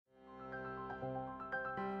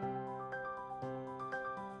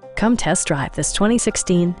Come test drive this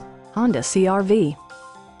 2016 Honda CR-V.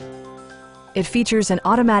 It features an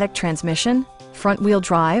automatic transmission, front-wheel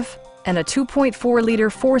drive, and a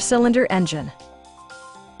 2.4-liter four-cylinder engine.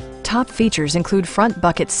 Top features include front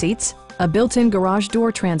bucket seats, a built-in garage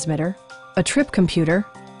door transmitter, a trip computer,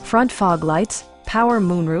 front fog lights, power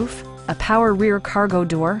moonroof, a power rear cargo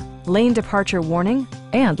door, lane departure warning,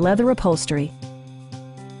 and leather upholstery.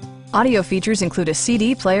 Audio features include a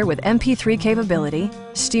CD player with MP3 capability,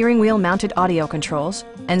 steering wheel mounted audio controls,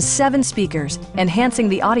 and 7 speakers, enhancing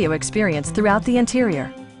the audio experience throughout the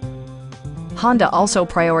interior. Honda also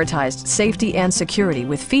prioritized safety and security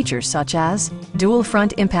with features such as dual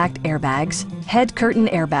front impact airbags, head curtain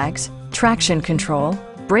airbags, traction control,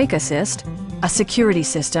 brake assist, a security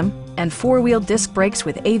system, and 4-wheel disc brakes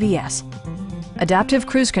with ABS. Adaptive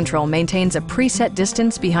Cruise Control maintains a preset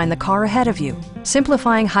distance behind the car ahead of you,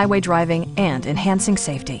 simplifying highway driving and enhancing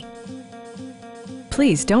safety.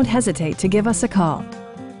 Please don't hesitate to give us a call.